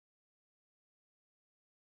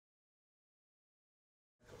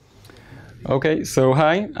Okay, so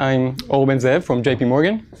hi, I'm Been-Zeev from JP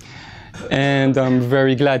Morgan, and I'm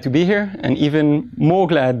very glad to be here, and even more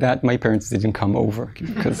glad that my parents didn't come over,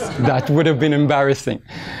 because that would have been embarrassing.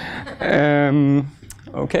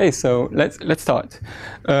 Okay, so let's start.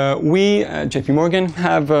 We at JP Morgan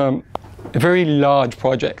have a very large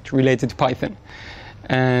project related to Python,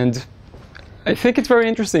 and I think it's very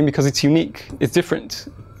interesting because it's unique, it's different.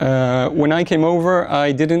 When I came over,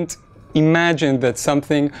 I didn't imagine that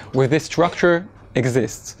something with this structure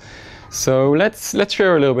exists. So let's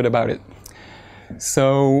share a little bit about it.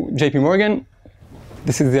 So JP Morgan,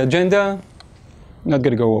 this is the agenda. I'm not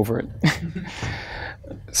going to go over it.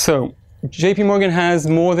 So JP Morgan has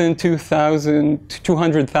more than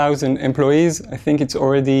 200,000 employees. I think it's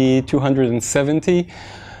already 270.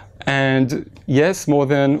 And yes, more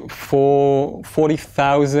than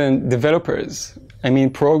 40,000 developers. I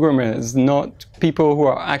mean, programmers, not people who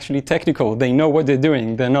are actually technical. They know what they're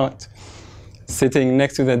doing. They're not sitting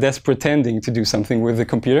next to their desk pretending to do something with the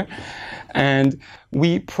computer. And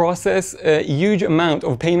we process a huge amount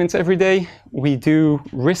of payments every day. We do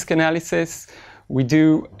risk analysis. We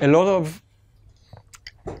do a lot of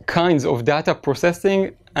kinds of data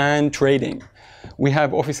processing and trading. We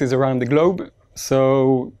have offices around the globe,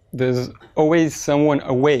 so there's always someone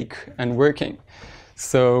awake and working.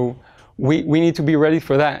 So we need to be ready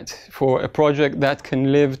for that, for a project that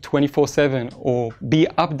can live 24/7 or be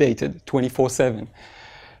updated 24/7.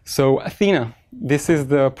 So Athena, this is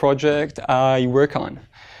the project I work on.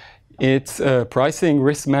 It's a pricing,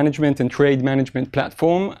 risk management, and trade management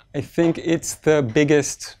platform. I think it's the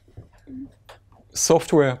biggest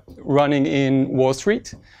software running in Wall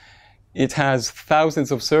Street. It has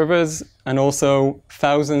thousands of servers and also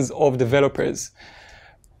thousands of developers.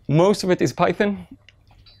 Most of it is Python.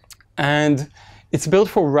 And it's built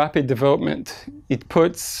for rapid development. It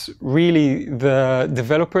puts really the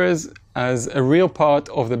developers as a real part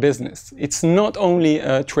of the business. It's not only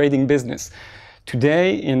a trading business.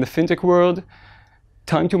 Today, in the fintech world,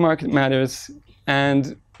 time to market matters,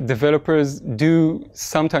 and developers do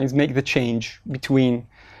sometimes make the change between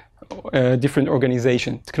different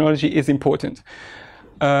organizations. Technology is important.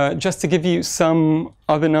 Just to give you some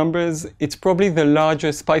other numbers, it's probably the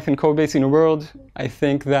largest Python codebase in the world. I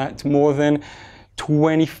think that more than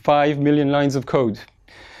 25 million lines of code.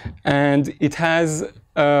 And it has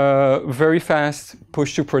a very fast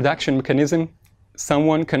push-to-production mechanism.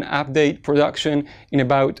 Someone can update production in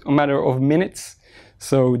about a matter of minutes.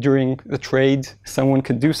 So during the trade, someone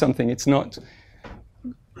can do something. It's not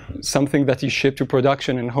something that you ship to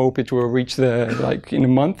production and hope it will reach in a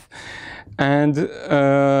month. And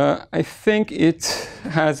I think it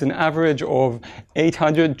has an average of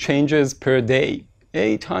 800 changes per day.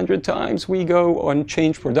 800 times we go on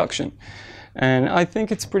change production. And I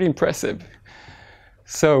think it's pretty impressive.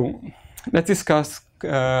 So let's discuss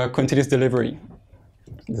continuous delivery.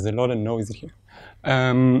 There's a lot of noise here.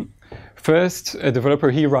 First, a developer,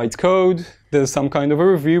 he writes code. There's some kind of a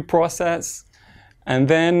review process. And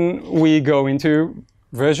then we go into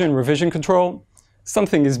revision control.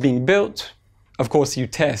 Something is being built. Of course, you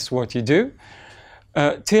test what you do.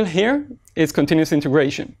 Till here, it's continuous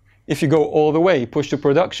integration. If you go all the way, push to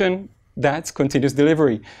production, that's continuous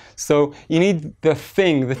delivery. So you need the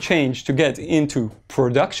change to get into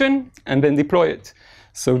production and then deploy it.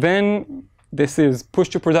 So then this is push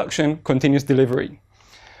to production, continuous delivery.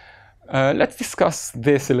 Let's discuss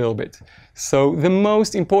this a little bit. So the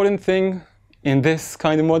most important thing in this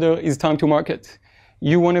kind of model is time to market.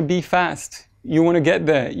 You want to be fast. You want to get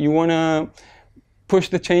there. You want to push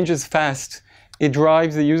the changes fast. It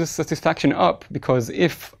drives the user satisfaction up, because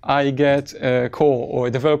if I get a call or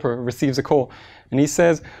a developer receives a call and he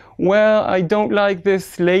says, well, I don't like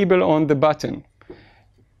this label on the button.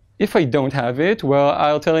 If I don't have it, well,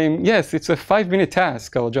 I'll tell him, yes, it's a 5-minute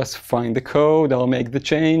task. I'll just find the code. I'll make the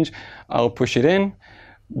change. I'll push it in.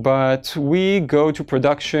 But we go to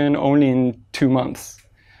production only in 2 months.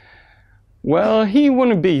 Well, he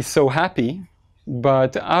wouldn't be so happy,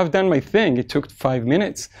 but I've done my thing. It took 5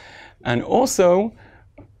 minutes. And also,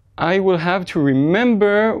 I will have to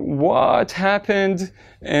remember what happened,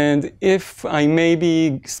 and if I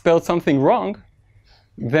maybe spelled something wrong,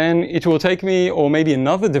 then it will take me, or maybe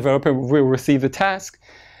another developer will receive the task,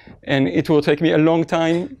 and it will take me a long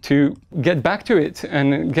time to get back to it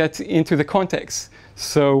and get into the context.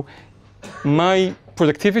 So my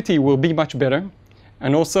productivity will be much better.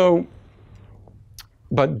 And also,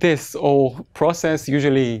 but this whole process,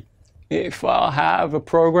 usually if I have a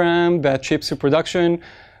program that ships to production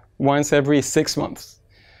once every 6 months.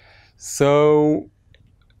 So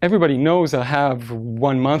everybody knows I have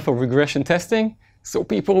 1 month of regression testing. So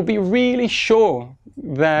people will be really sure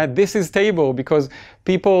that this is stable because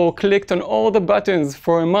people clicked on all the buttons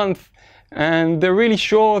for a month and they're really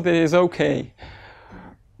sure that it's okay.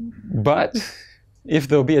 But if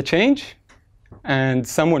there'll be a change and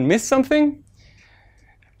someone missed something,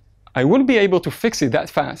 I wouldn't be able to fix it that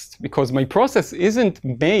fast because my process isn't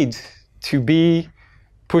made to be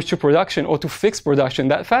pushed to production or to fix production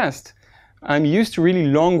that fast. I'm used to really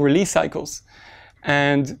long release cycles.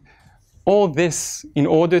 And all this, in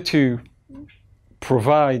order to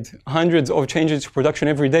provide hundreds of changes to production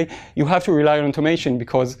every day, you have to rely on automation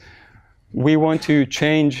because we want to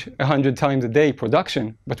change 100 times a day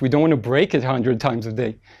production, but we don't want to break it 100 times a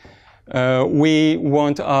day. We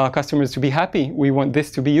want our customers to be happy. We want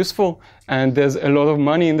this to be useful. And there's a lot of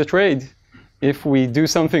money in the trade. If we do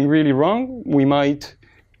something really wrong, we might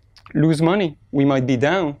lose money. We might be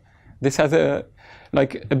down. This has a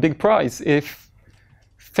big price. If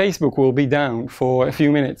Facebook will be down for a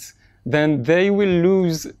few minutes, then they will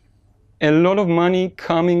lose a lot of money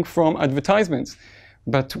coming from advertisements.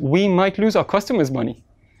 But we might lose our customers' money.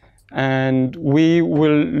 And we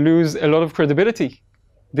will lose a lot of credibility.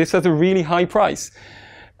 This has a really high price.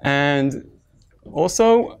 And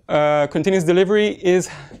also, continuous delivery is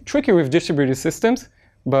tricky with distributed systems.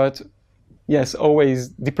 But yes, always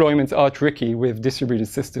deployments are tricky with distributed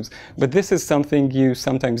systems. But this is something you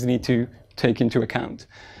sometimes need to take into account.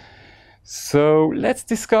 So let's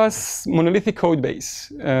discuss monolithic code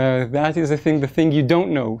base. That is, I think, the thing you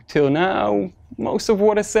don't know. Till now, most of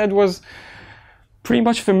what I said was pretty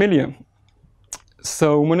much familiar.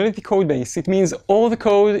 So monolithic code base, it means all the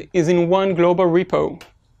code is in one global repo,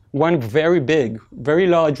 one very big, very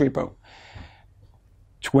large repo,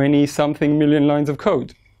 20-something million lines of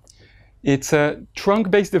code. It's a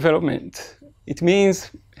trunk-based development. It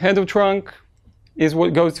means head of trunk is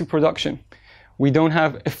what goes to production. We don't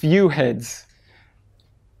have a few heads.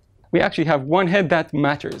 We actually have one head that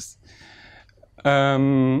matters.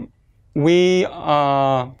 We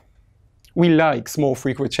like small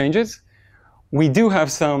frequent changes. We do have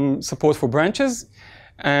some support for branches,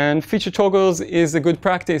 and feature toggles is a good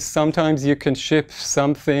practice. Sometimes you can ship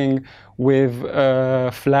something with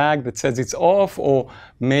a flag that says it's off, or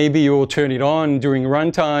maybe you'll turn it on during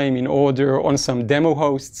runtime in order on some demo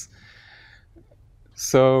hosts.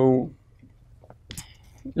 So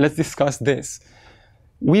let's discuss this.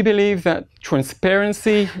 We believe that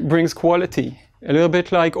transparency brings quality, a little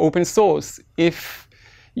bit like open source. If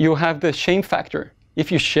you have the shame factor,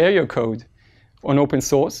 if you share your code on open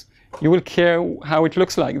source, you will care how it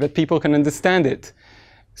looks like, that people can understand it.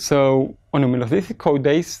 So on a monolithic code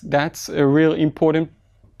base, that's a real important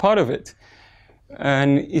part of it.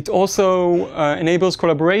 And it also enables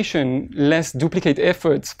collaboration, less duplicate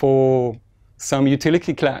efforts for some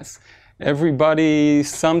utility class. Everybody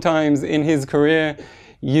sometimes in his career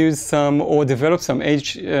used some or developed some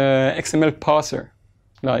XML parser.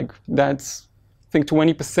 Like that's, I think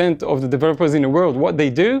 20% of the developers in the world, what they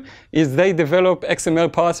do is they develop XML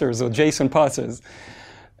parsers or JSON parsers.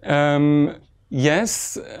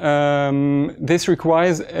 Yes, this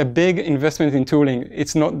requires a big investment in tooling.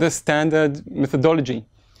 It's not the standard methodology.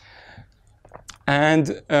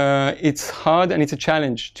 And it's hard and it's a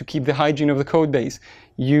challenge to keep the hygiene of the code base.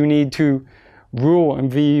 You need to rule and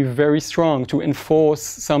be very strong to enforce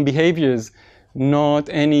some behaviors. Not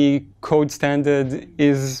any code standard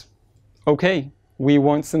is okay. We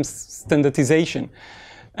want some standardization.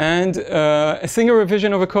 And a single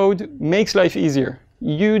revision of a code makes life easier.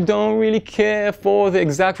 You don't really care for the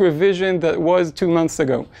exact revision that was 2 months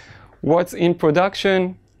ago. What's in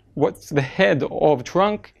production, what's the head of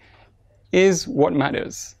trunk, is what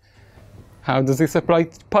matters. How does this apply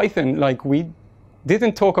to Python? Like, we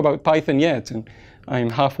didn't talk about Python yet, and I'm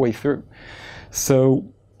halfway through. So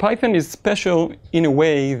Python is special in a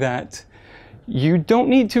way that you don't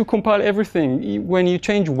need to compile everything. When you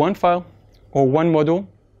change one file or one module,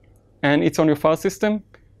 and it's on your file system,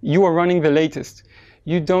 you are running the latest.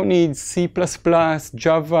 You don't need C++,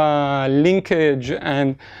 Java, linkage,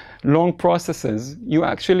 and long processes. You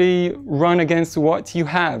actually run against what you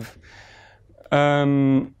have.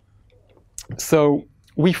 So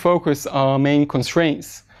we focus our main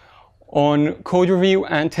constraints on code review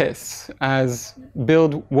and tests, as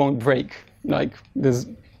build won't break. Like, there's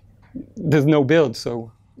no build,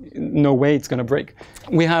 so no way it's going to break.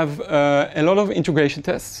 We have a lot of integration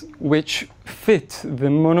tests which fit the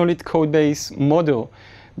monolith code base model,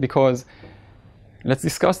 because let's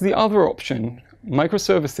discuss the other option,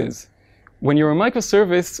 microservices. When you're a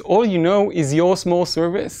microservice, all you know is your small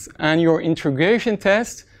service and your integration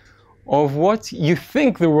test of what you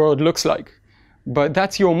think the world looks like. But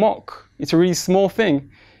that's your mock. It's a really small thing.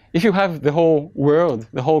 If you have the whole world,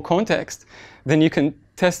 the whole context, then you can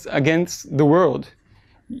test against the world.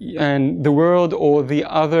 And the world or the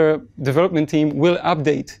other development team will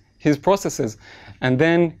update his processes. And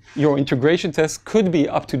then your integration test could be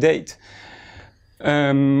up to date.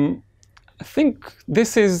 I think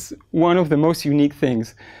this is one of the most unique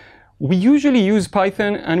things. We usually use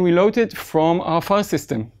Python and we load it from our file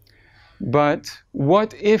system. But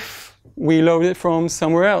what if we load it from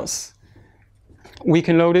somewhere else? We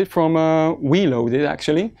can load it from, we load it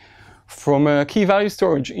actually, from a key value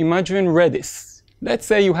storage. Imagine Redis. Let's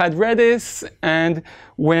say you had Redis, and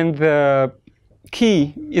when the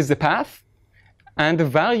key is the path, and the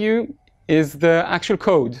value is the actual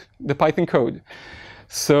code, the Python code.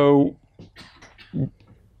 So,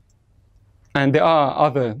 and there are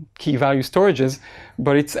other key value storages,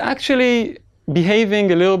 but it's actually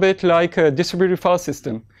behaving a little bit like a distributed file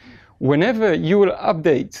system. Whenever you will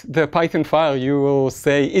update the Python file, you will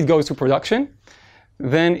say it goes to production,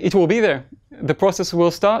 then it will be there. The process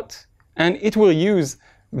will start, and it will use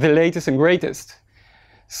the latest and greatest.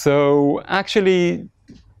 So actually,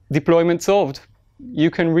 deployment solved. You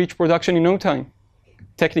can reach production in no time,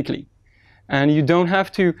 technically. And you don't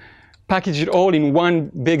have to package it all in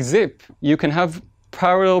one big zip. You can have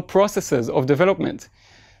parallel processes of development.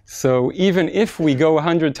 So even if we go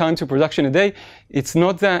 100 times to production a day, it's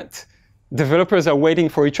not that developers are waiting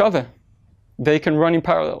for each other. They can run in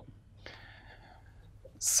parallel.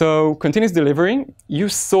 So continuous delivery, you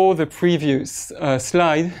saw the previous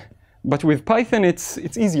slide, but with Python, it's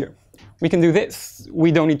easier. We can do this.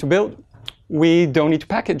 We don't need to build. We don't need to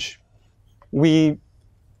package. We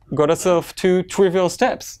got ourselves 2 trivial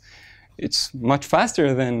steps. It's much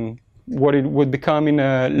faster than what it would become in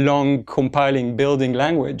a long compiling building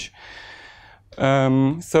language.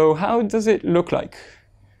 So how does it look like?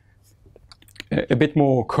 A bit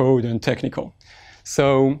more code and technical.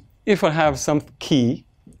 So if I have some key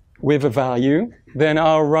with a value, then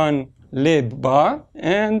I'll run lib bar,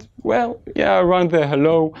 and well, yeah, I'll run the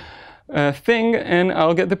hello thing, and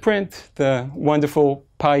I'll get the print, the wonderful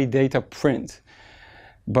PyData print.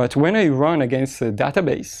 But when I run against a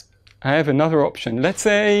database, I have another option. Let's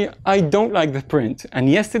say I don't like the print, and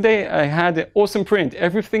yesterday I had an awesome print.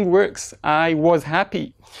 Everything works. I was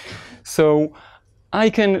happy. So I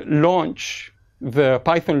can launch the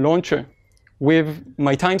Python launcher with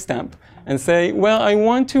my timestamp and say, well, I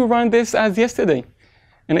want to run this as yesterday.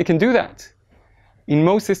 And I can do that. In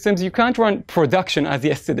most systems, you can't run production as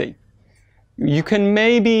yesterday. You can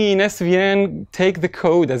maybe in SVN take the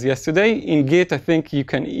code as yesterday. In Git, I think you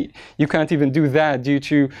can't even do that due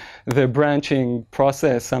to the branching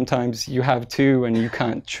process. Sometimes you have 2 and you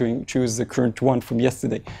can't choose the current one from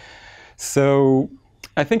yesterday. So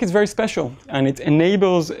I think it's very special, and it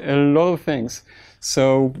enables a lot of things.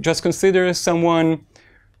 So just consider someone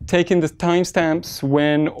taking the timestamps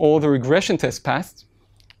when all the regression tests passed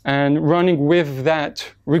and running with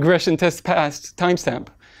that regression test passed timestamp,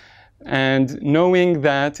 and knowing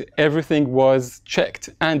that everything was checked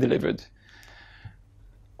and delivered.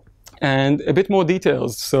 And a bit more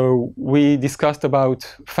details. So we discussed about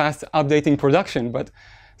fast updating production, but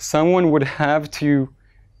someone would have to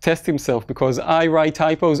test himself, because I write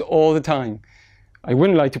typos all the time. I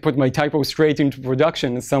wouldn't like to put my typo straight into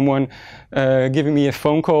production and someone giving me a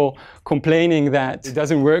phone call complaining that it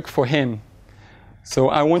doesn't work for him. So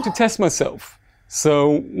I want to test myself.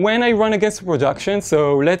 So when I run against production,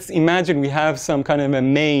 so let's imagine we have some kind of a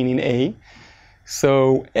main in A.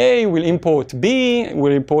 So A will import B,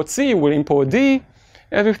 will import C, will import D.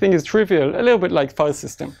 Everything is trivial, a little bit like file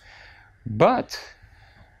system. But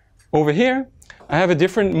over here, I have a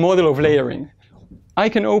different model of layering. I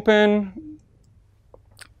can open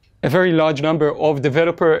a very large number of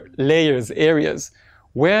developer layers, areas,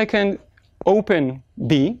 where I can open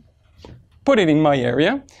B, put it in my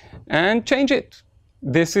area, and change it.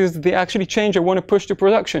 This is the actually change I want to push to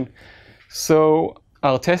production. So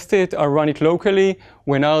I'll test it, I'll run it locally.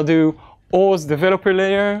 When I'll do O's developer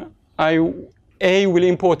layer, A will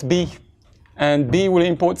import B, and B will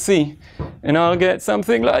import C. And I'll get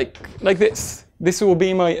something like this. This will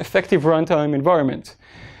be my effective runtime environment.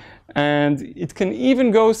 And it can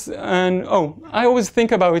even go, and I always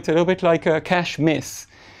think about it a little bit like a cache miss.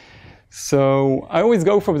 So I always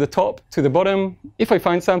go from the top to the bottom. If I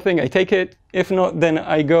find something, I take it. If not, then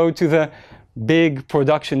I go to the big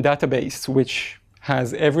production database, which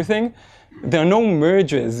has everything. There are no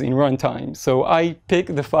merges in runtime. So I pick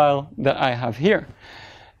the file that I have here.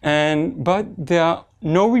 But there are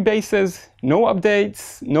no rebases, no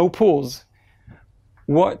updates, no pulls.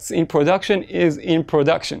 What's in production is in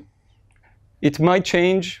production. It might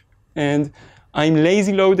change, and I'm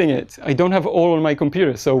lazy loading it. I don't have all on my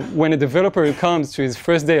computer. So when a developer comes to his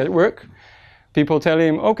first day at work, people tell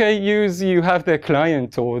him, okay, you have the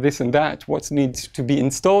client or this and that, what needs to be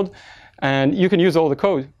installed, and you can use all the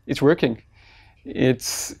code. It's working.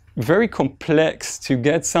 It's very complex to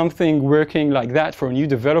get something working like that for a new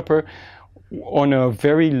developer on a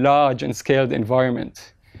very large and scaled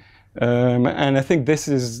environment. And I think this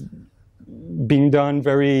is being done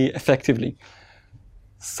very effectively.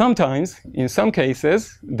 Sometimes, in some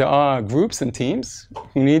cases, there are groups and teams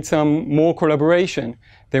who need some more collaboration.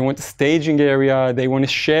 They want a staging area. They want to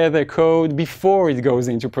share their code before it goes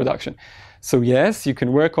into production. So yes, you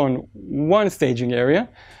can work on one staging area,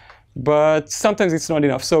 but sometimes it's not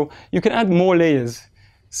enough. So you can add more layers.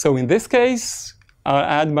 So in this case, I'll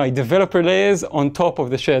add my developer layers on top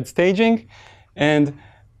of the shared staging. And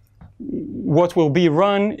what will be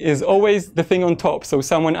run is always the thing on top. So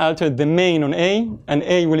someone altered the main on A, and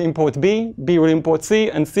A will import B, B will import C,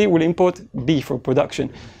 and C will import B for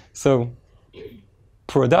production. So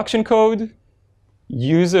production code,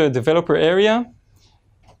 user developer area.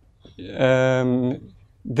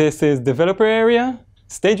 This is developer area,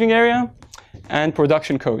 staging area, and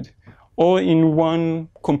production code. All in one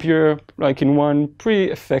computer, like in one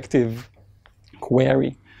pretty effective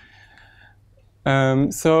query.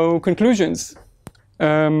 So conclusions.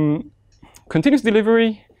 Continuous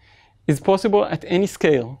delivery is possible at any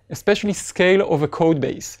scale, especially scale of a code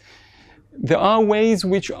base. There are ways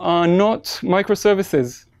which are not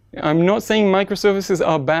microservices. I'm not saying microservices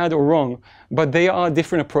are bad or wrong, but they are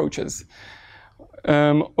different approaches.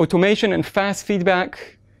 Automation and fast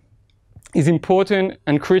feedback is important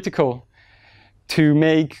and critical to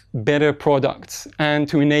make better products and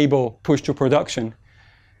to enable push to production,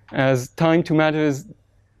 as time to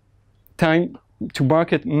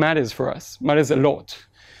market matters for us, matters a lot.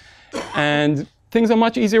 And things are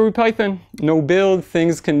much easier with Python. No build,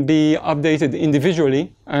 things can be updated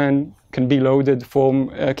individually and can be loaded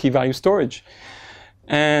from key value storage.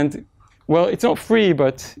 And well, it's not free,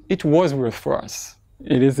 but it was worth for us.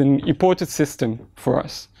 It is an imported system for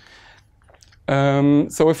us.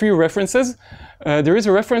 So a few references. There is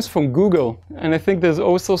a reference from Google, and I think there's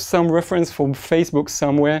also some reference from Facebook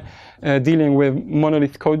somewhere dealing with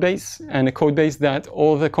monolith codebase and a codebase that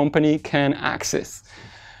all the company can access.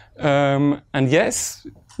 And yes,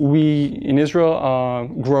 we in Israel are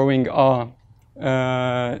growing our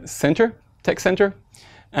tech center,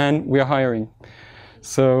 and we are hiring.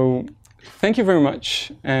 So thank you very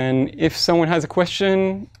much. And if someone has a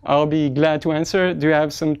question, I'll be glad to answer. Do you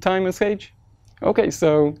have some time on stage? Okay,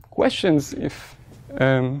 so questions, if,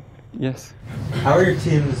 yes. How are your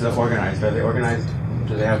teams organized? Are they organized,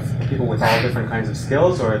 do they have people with all different kinds of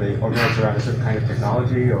skills, or are they organized around a certain kind of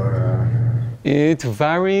technology, or? It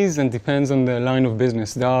varies and depends on the line of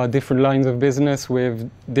business. There are different lines of business with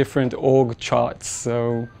different org charts,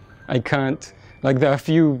 so I can't, like there are a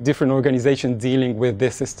few different organizations dealing with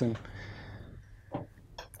this system.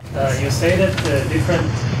 You say that different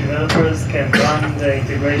developers can run the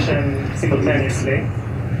integration simultaneously,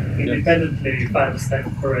 independently, if I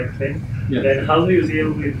understand correctly. Yes. Then how do you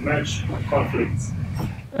deal with merge conflicts?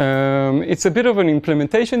 It's a bit of an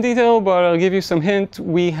implementation detail, but I'll give you some hint.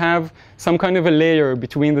 We have some kind of a layer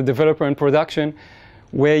between the developer and production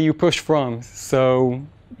where you push from. So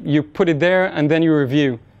you put it there and then you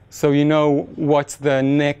review. So you know what's the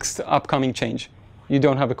next upcoming change. You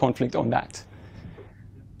don't have a conflict on that.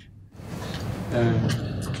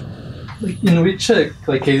 In which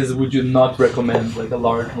cases would you not recommend a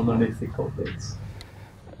large monolithic code base?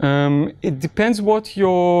 It depends what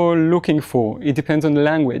you're looking for. It depends on the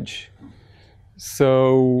language.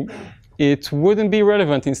 So it wouldn't be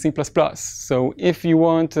relevant in C++. So if you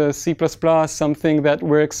want C++, something that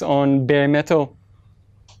works on bare metal,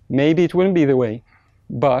 maybe it wouldn't be the way.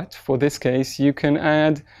 But for this case, you can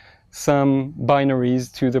add some binaries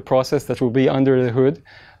to the process that will be under the hood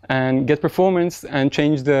and get performance and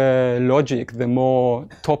change the logic, the more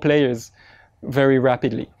top layers, very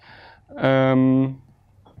rapidly.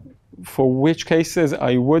 For which cases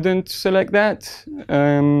I wouldn't select that?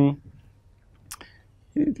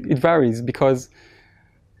 It varies because,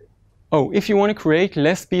 if you want to create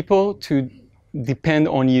less people to depend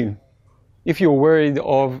on you, if you're worried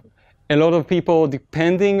of a lot of people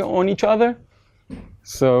depending on each other,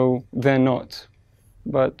 so then not.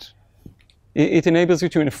 But it enables you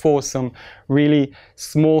to enforce some really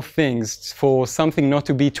small things for something not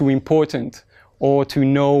to be too important, or to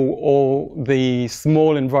know all the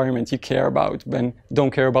small environment you care about, but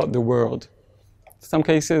don't care about the world. In some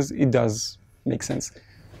cases, it does make sense.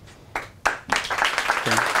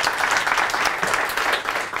 Okay.